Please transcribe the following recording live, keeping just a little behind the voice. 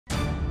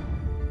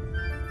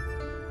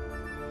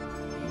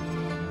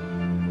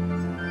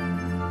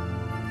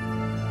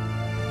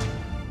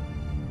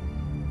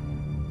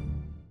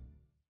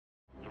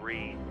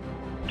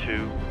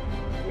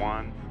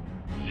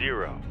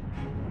0.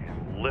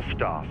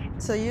 Liftoff.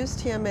 Soyuz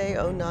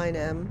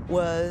TMA-09M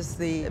was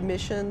the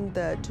mission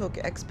that took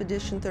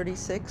Expedition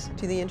 36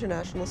 to the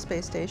International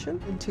Space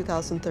Station in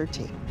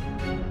 2013.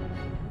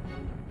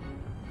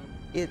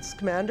 Its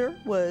commander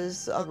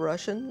was a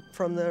Russian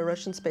from the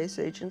Russian Space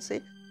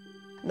Agency.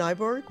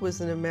 Nyborg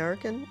was an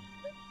American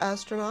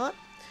astronaut,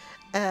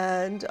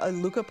 and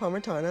Luca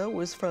Parmitano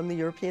was from the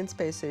European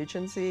Space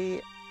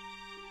Agency.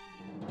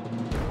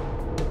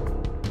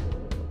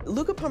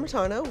 Luca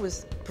Parmitano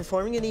was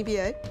performing an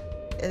EVA,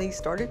 and he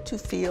started to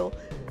feel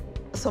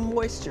some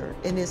moisture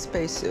in his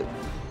spacesuit.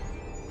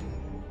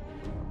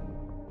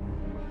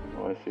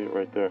 Oh, I see it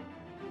right there.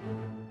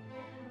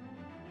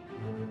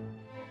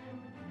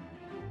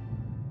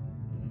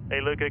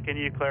 Hey, Luca, can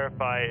you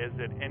clarify, is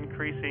it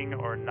increasing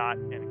or not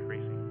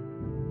increasing?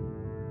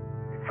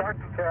 It's hard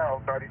to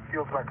tell, but it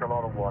feels like a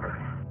lot of water.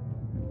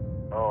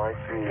 Oh, I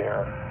see.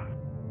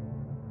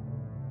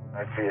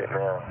 I see it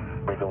now,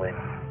 wiggling.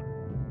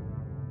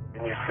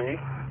 Can you see?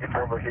 It's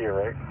over here,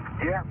 right?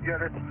 Yeah,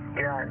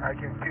 I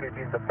can feel it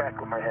in the back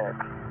of my head.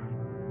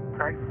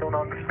 I don't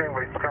understand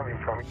where it's coming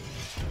from.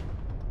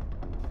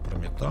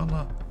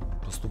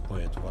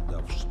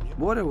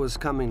 Water was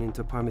coming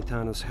into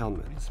Parmitano's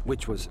helmet,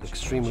 which was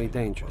extremely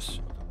dangerous.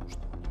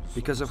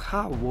 Because of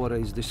how water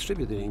is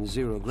distributed in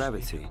zero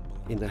gravity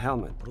in the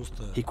helmet,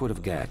 he could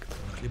have gagged.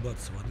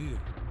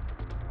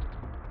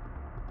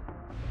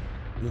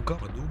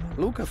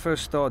 Luca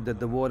first thought that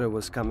the water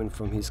was coming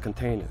from his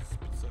container.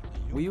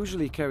 We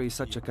usually carry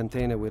such a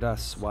container with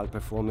us while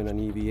performing an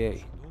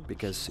EVA,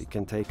 because it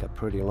can take a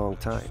pretty long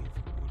time,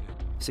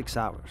 6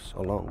 hours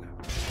or longer.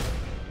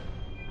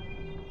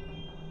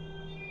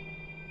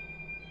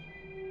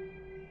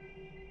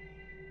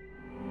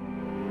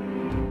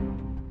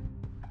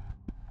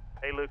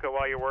 Hey, Luca,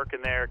 while you're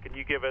working there, can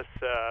you give us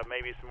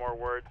maybe some more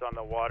words on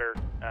the water?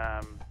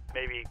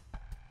 Maybe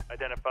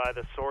identify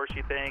the source,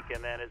 you think,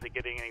 and then is it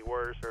getting any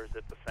worse or is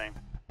it the same?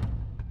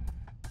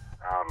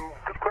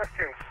 Good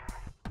questions.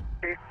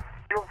 It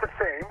feels the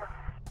same,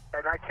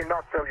 and I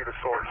cannot tell you the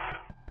source.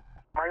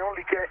 My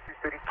only guess is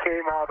that it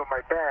came out of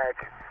my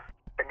bag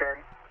and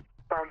then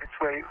found its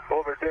way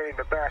over there in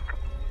the back.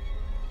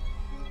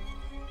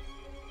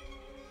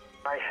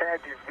 My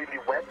head is really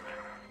wet,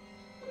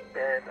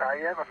 and I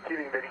have a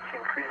feeling that it's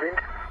increasing.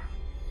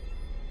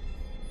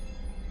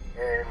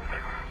 And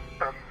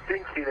I'm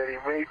thinking that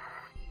it may,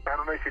 I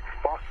don't know if it's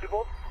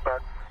possible,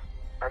 but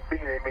I'm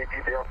thinking that it may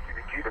be the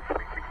LCVG that's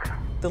leaking.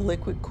 The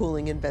liquid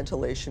cooling and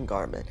ventilation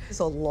garment is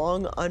a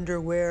long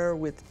underwear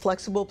with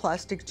flexible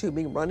plastic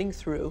tubing running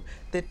through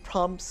that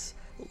pumps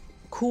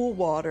cool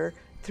water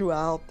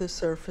throughout the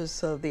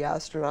surface of the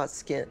astronaut's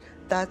skin.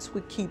 That's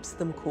what keeps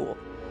them cool.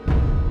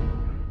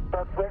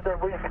 But where's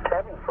it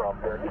coming from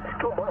there?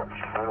 It's too much.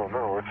 I don't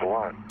know, it's a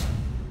lot.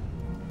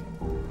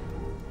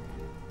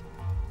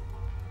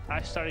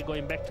 I started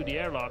going back to the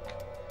airlock,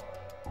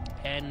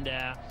 and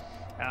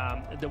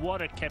the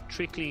water kept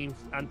trickling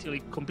until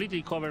it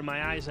completely covered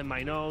my eyes and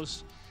my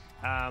nose.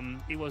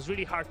 It was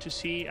really hard to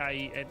see.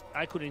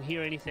 I couldn't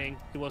hear anything.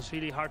 It was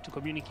really hard to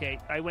communicate.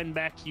 I went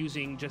back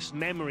using just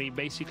memory,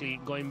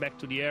 basically going back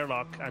to the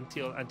airlock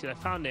until I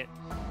found it,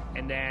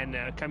 and then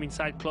come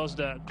inside, close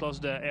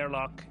the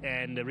airlock,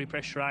 and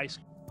repressurize.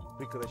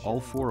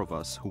 All 4 of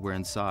us who were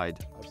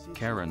inside,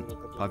 Karen,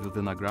 Pavel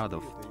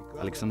Vinogradov,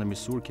 Alexander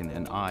Misurkin,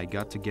 and I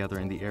got together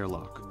in the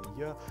airlock.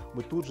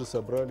 Мы тут же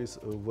собрались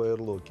в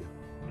аэрлоке.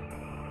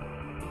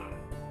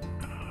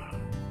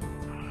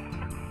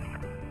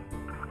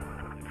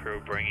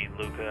 Crew bringing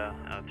Luca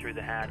through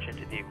the hatch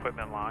into the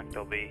equipment lock.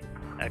 They'll be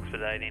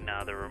expediting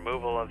the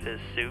removal of his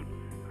suit.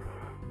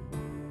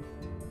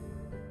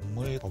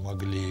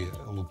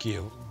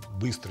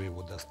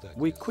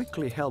 We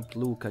quickly helped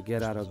Luca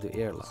get out of the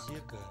airlock.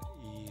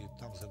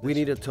 We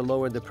needed to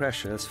lower the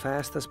pressure as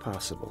fast as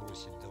possible,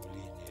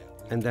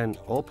 and then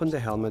open the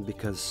helmet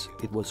because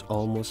it was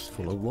almost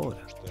full of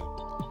water.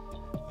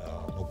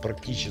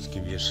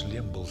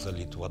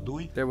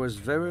 There was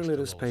very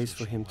little space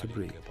for him to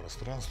breathe.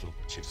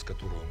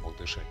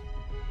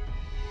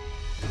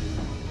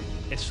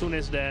 As soon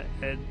as the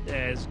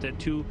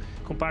 2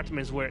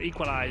 compartments were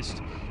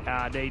equalized,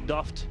 they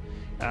doffed,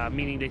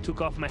 meaning they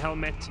took off my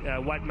helmet,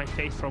 wiped my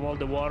face from all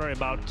the water,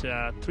 about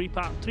 3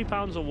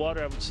 pounds of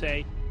water, I would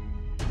say.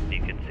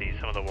 You can see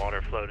some of the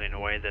water floating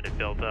away that had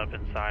built up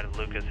inside of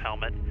Luca's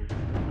helmet.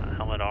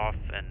 Helmet off,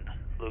 and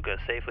Luca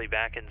safely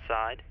back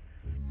inside.